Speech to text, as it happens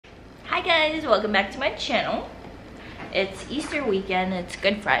Hi guys, welcome back to my channel. It's Easter weekend, it's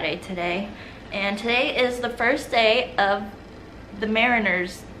Good Friday today, and today is the first day of the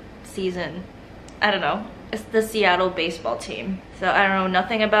Mariners season. I don't know, it's the Seattle baseball team. So I don't know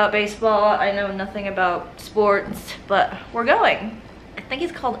nothing about baseball, I know nothing about sports, but we're going. I think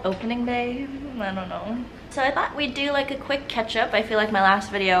it's called opening day, I don't know. So I thought we'd do like a quick catch up. I feel like my last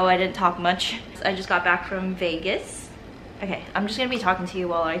video I didn't talk much. I just got back from Vegas. Okay, I'm just gonna be talking to you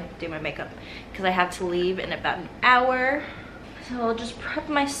while I do my makeup because I have to leave in about an hour. So I'll just prep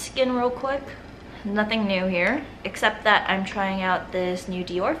my skin real quick. Nothing new here, except that I'm trying out this new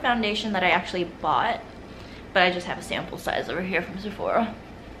Dior foundation that I actually bought, but I just have a sample size over here from Sephora.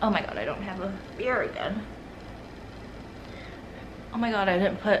 Oh my god, I don't have a beer again. Oh my god, I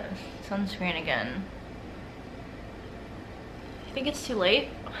didn't put sunscreen again. I think it's too late.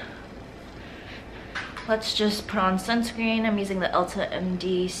 Let's just put on sunscreen. I'm using the Ulta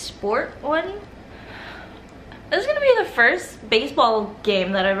MD Sport one. This is gonna be the first baseball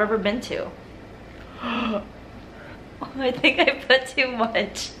game that I've ever been to. I think I put too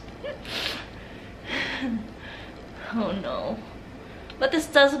much. Oh no. But this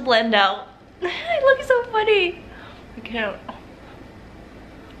does blend out. I look so funny. I can't.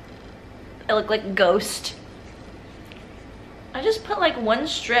 I look like a ghost. I just put like one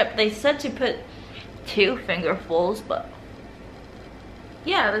strip. They said to put 2 fingerfuls, but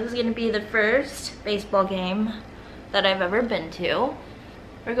yeah, this is gonna be the first baseball game that I've ever been to.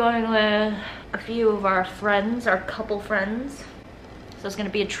 We're going with a few of our friends, our couple friends. So it's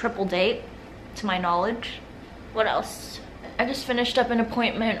gonna be a triple date, to my knowledge. What else? I just finished up an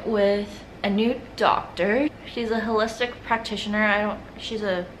appointment with a new doctor. She's a holistic practitioner. She's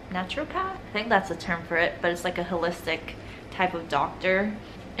a naturopath? I think that's the term for it, but it's like a holistic type of doctor.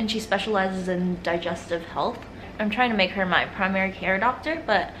 And she specializes in digestive health. I'm trying to make her my primary care doctor,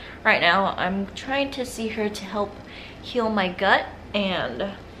 but right now I'm trying to see her to help heal my gut and,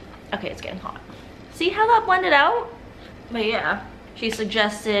 okay, it's getting hot. See how that blended out? But yeah, she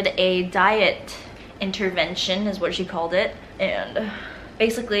suggested a diet intervention is what she called it. And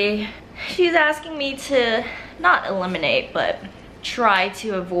basically she's asking me to not eliminate, but try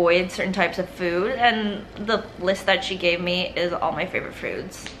to avoid certain types of food, and the list that she gave me is all my favorite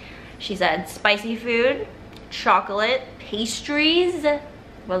foods. She said spicy food, chocolate, pastries,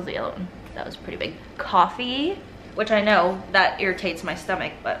 what was the other one? That was pretty big. Coffee, which I know that irritates my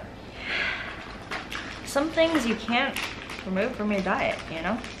stomach, but some things you can't remove from your diet, you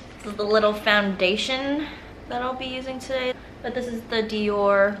know? This is the little foundation that I'll be using today, but this is the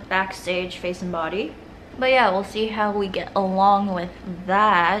Dior Backstage Face and Body. But yeah, we'll see how we get along with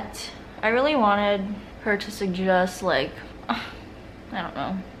that. I really wanted her to suggest like, I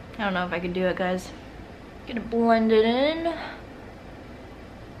don't know if I could do it, guys. Gonna blend it in.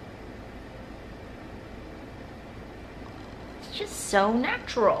 It's just so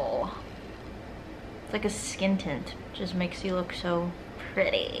natural. It's like a skin tint. Just makes you look so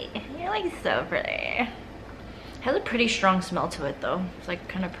pretty. You're like so pretty. It has a pretty strong smell to it though. It's like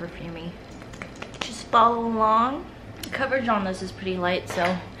kind of perfumey. Just follow along. The coverage on this is pretty light, so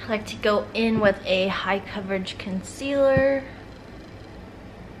I like to go in with a high coverage concealer.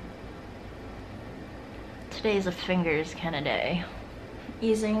 Today's a fingers kind of day.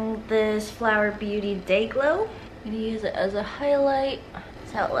 Using this Flower Beauty Day Glow. I'm gonna use it as a highlight.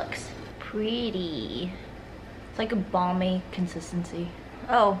 That's how it looks. Pretty. It's like a balmy consistency.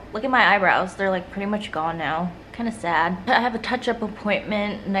 Oh, look at my eyebrows. They're like pretty much gone now. Kind of sad. I have a touch-up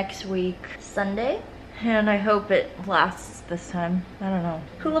appointment next week, Sunday, and I hope it lasts this time. I don't know.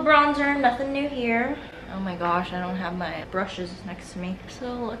 Hoola bronzer, nothing new here. Oh my gosh, I don't have my brushes next to me.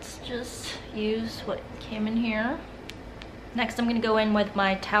 So let's just use what came in here. Next, I'm gonna go in with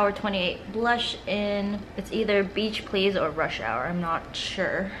my Tower 28 blush in, it's either Beach Please or Rush Hour, I'm not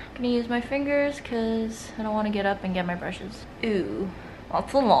sure. I'm gonna use my fingers because I don't want to get up and get my brushes. Ooh,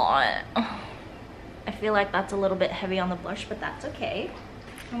 that's a lot. I feel like that's a little bit heavy on the blush, but that's okay.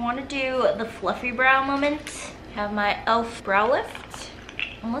 I want to do the fluffy brow moment. Have my e.l.f. brow lift.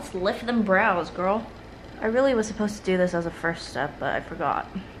 And let's lift them brows, girl. I really was supposed to do this as a first step, but I forgot.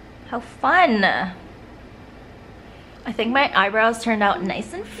 How fun! I think my eyebrows turned out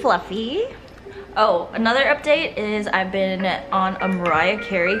nice and fluffy. Oh, another update is I've been on a Mariah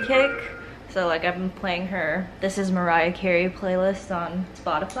Carey kick. So like I've been playing her This Is Mariah Carey playlist on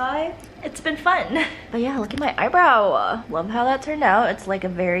Spotify. It's been fun. But yeah, look at my eyebrow. Love how that turned out. It's like a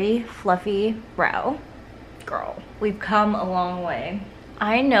very fluffy brow. Girl, we've come a long way.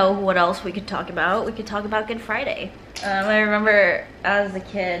 I know what else we could talk about. We could talk about Good Friday. I remember as a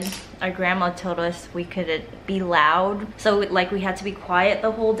kid, our grandma told us we couldn't be loud. So like we had to be quiet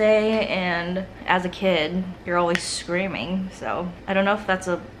the whole day, and as a kid, you're always screaming. So I don't know if that's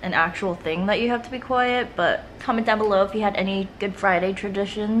an actual thing that you have to be quiet, but comment down below if you had any Good Friday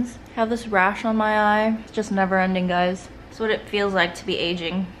traditions. I have this rash on my eye. It's just never ending, guys. It's what it feels like to be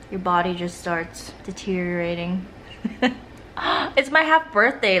aging. Your body just starts deteriorating. It's my half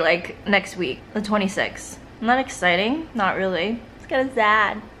birthday like next week, the 26th. Isn't that exciting? Not really. It's kind of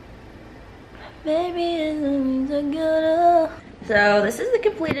sad. Baby, it's so good. So this is the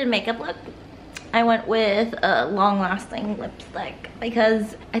completed makeup look. I went with a long-lasting lipstick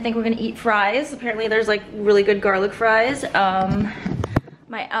because I think we're gonna eat fries. Apparently there's like really good garlic fries.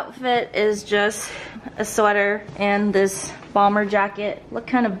 My outfit is just a sweater and this bomber jacket. Look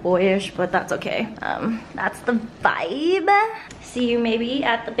kind of boyish, but that's okay. That's the vibe. See you maybe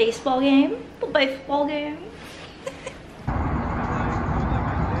at the baseball game. The baseball game.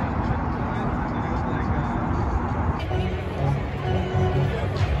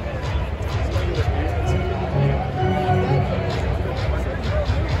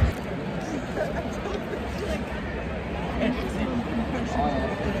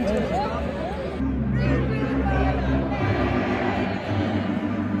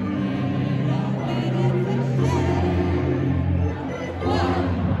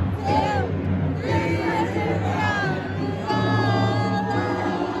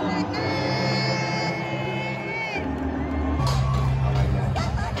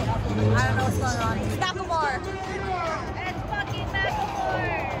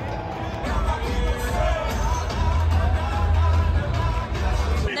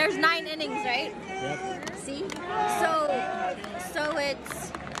 There's 9 innings, right? Yep. See? So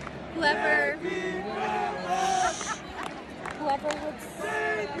it's whoever was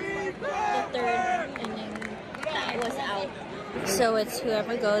the 3rd inning that was out. So it's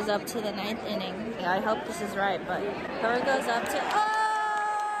whoever goes up to the 9th inning. Yeah, I hope this is right, but whoever goes up to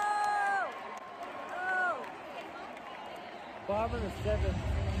Bomber is 7th.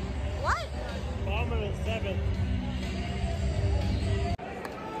 What? Bomber is 7th.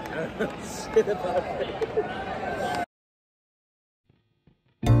 Shit about it.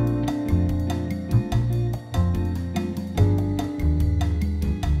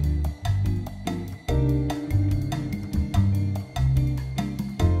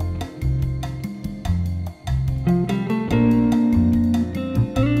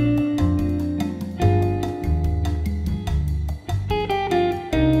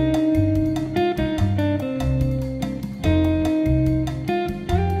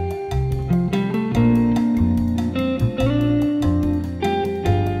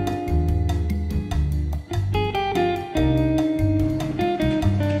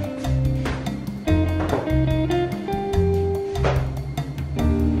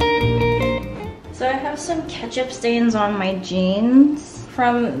 Some ketchup stains on my jeans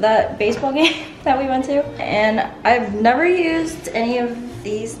from that baseball game that we went to, and I've never used any of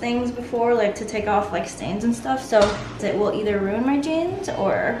these things before, like to take off like stains and stuff, so it will either ruin my jeans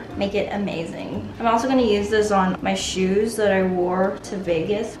or make it amazing. I'm also going to use this on my shoes that I wore to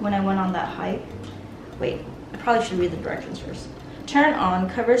Vegas when I went on that hike. Wait, I probably should read the directions first. Turn on,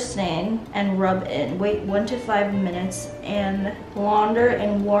 cover stain, and rub in. Wait 1 to 5 minutes and launder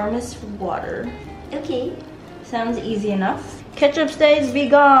in warmest water. Okay, sounds easy enough. Ketchup stains be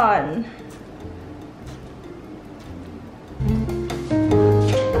gone.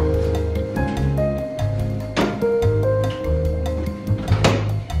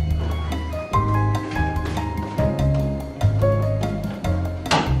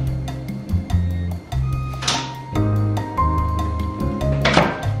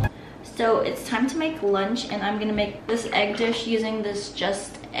 So it's time to make lunch, and I'm gonna make this egg dish using this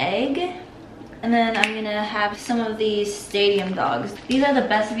Just Egg. And then I'm gonna have some of these stadium dogs. These are the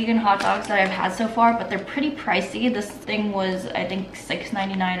best vegan hot dogs that I've had so far, but they're pretty pricey. This thing was, I think,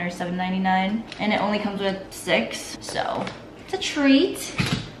 $6.99 or $7.99, and it only comes with 6, so it's a treat.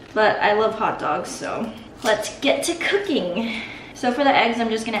 But I love hot dogs, so let's get to cooking. So for the eggs, I'm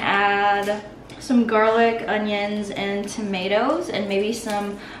just gonna add some garlic, onions, and tomatoes, and maybe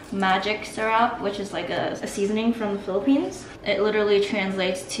some magic syrup, which is like a seasoning from the Philippines. It literally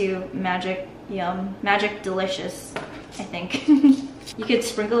translates to magic yum, magic delicious, I think. You could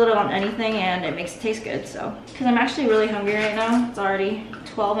sprinkle it on anything and it makes it taste good, so. Because I'm actually really hungry right now. It's already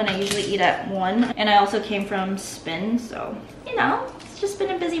 12 and I usually eat at 1. And I also came from spin, so, you know, it's just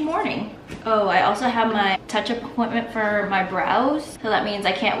been a busy morning. Oh, I also have my touch-up appointment for my brows. So that means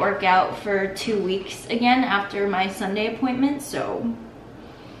I can't work out for 2 weeks again after my Sunday appointment, so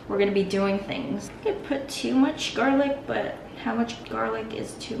we're gonna be doing things. I could put too much garlic, but how much garlic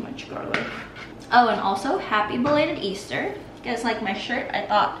is too much garlic? Oh, and also happy belated Easter. You guys like my shirt? I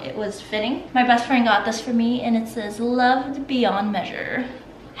thought it was fitting. My best friend got this for me and it says loved beyond measure.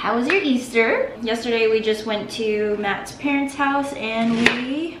 How was your Easter? Yesterday we just went to Matt's parents' house and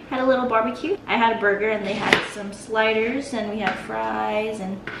we had a little barbecue. I had a burger and they had some sliders and we had fries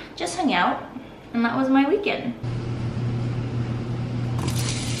and just hung out. And that was my weekend.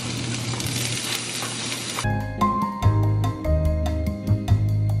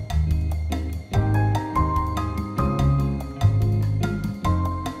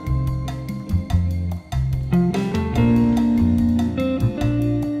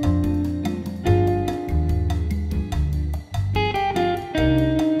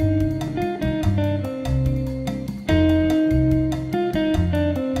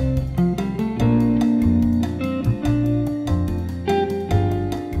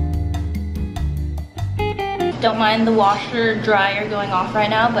 Don't mind the washer dryer going off right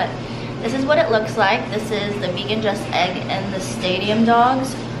now, but this is what it looks like. This is the vegan just egg and the stadium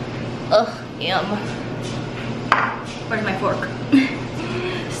dogs. Ugh, yum. Where's my fork?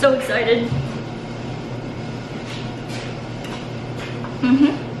 So excited.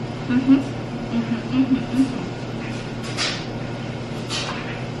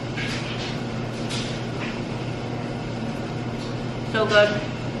 So good.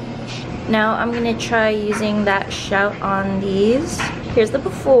 Now I'm gonna try using that shout on these. Here's the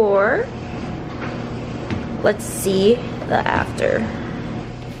before. Let's see the after.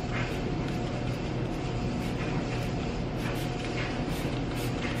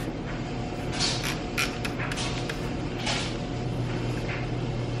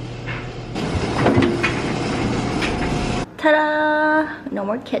 Ta-da! No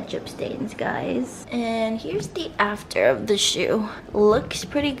more ketchup stains, guys. And here's the after of the shoe. Looks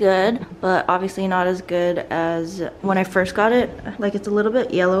pretty good, but obviously not as good as when I first got it. Like, it's a little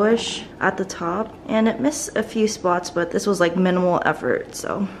bit yellowish at the top, and it missed a few spots, but this was like minimal effort,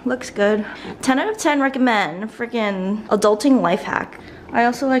 so looks good. 10 out of 10 recommend. Freaking adulting life hack. I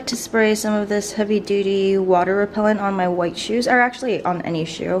also like to spray some of this heavy-duty water repellent on my white shoes, or actually on any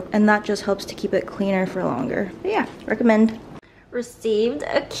shoe, and that just helps to keep it cleaner for longer. But yeah, recommend. Received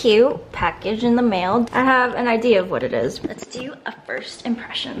a cute package in the mail. I have an idea of what it is. Let's do a first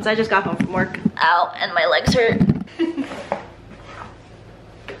impressions. I just got home from work. Ow, and my legs hurt.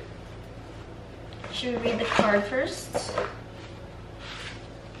 Should we read the card first?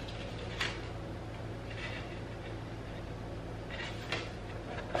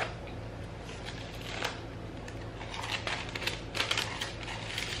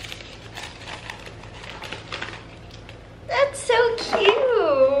 So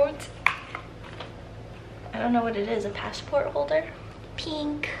cute. I don't know what it is. A passport holder?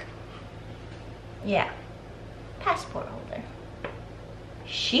 Pink. Yeah. Passport holder.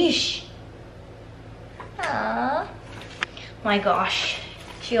 Sheesh. Aww. My gosh.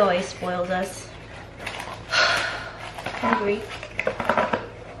 She always spoils us. Hungry.